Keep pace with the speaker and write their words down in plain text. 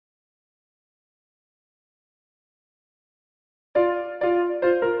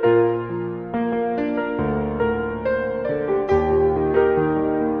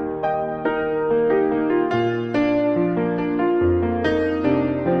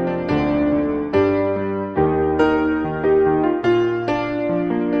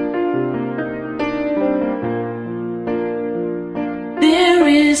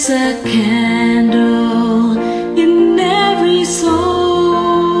a candle in every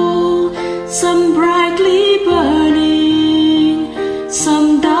soul, some brightly burning,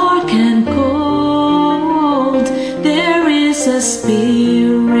 some dark and cold. There is a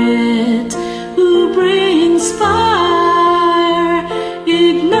spirit who brings fire,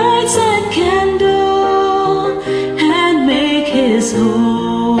 ignites a candle, and make his home.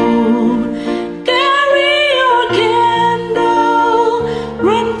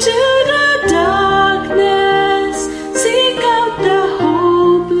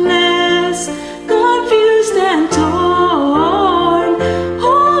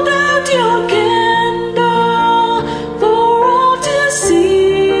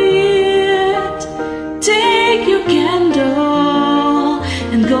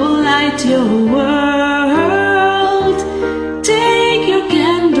 Your world. Take your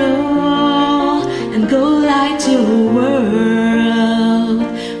candle and go light your world.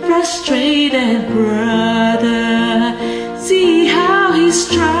 Frustrated brother, see how he's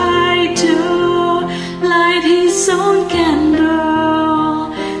tried to light his own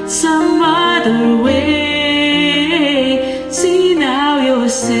candle some other way. See now your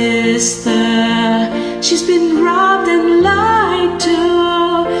sister, she's been robbed and lied to,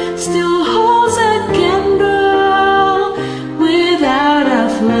 still holds a candle without a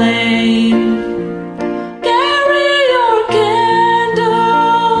flame. Carry your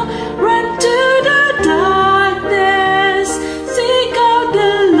candle, run to the darkness, seek out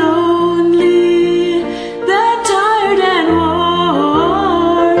the lonely, the tired and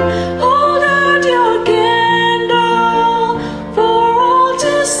worn. Hold out your candle for all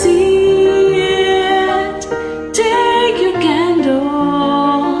to see it. Take your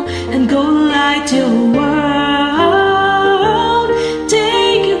candle and go light your world.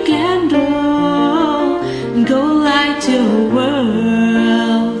 Take your candle and go light your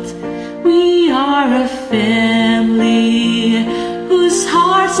world. We are a family whose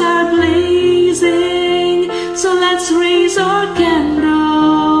hearts are blazing, so let's raise our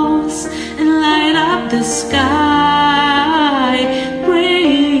candles and light up the sky,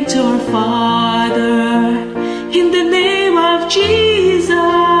 praying to our Father in the name of Jesus.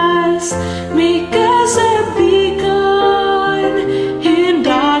 Make us a beacon in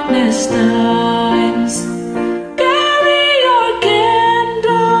darkness times. Carry your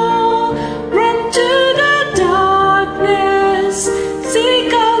candle, run to the darkness,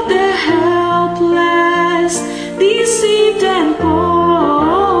 seek out the helpless, deceived and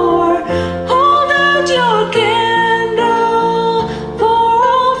poor. Hold out your candle for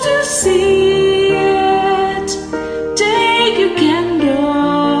all to see it. Take your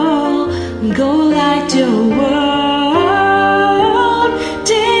candle, go light your world.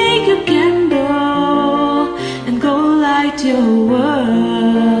 Take your candle and go light your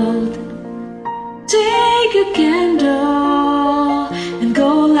world. Take your candle and go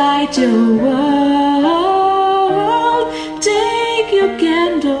light your world. Take your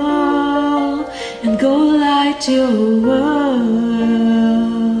candle and go light your world.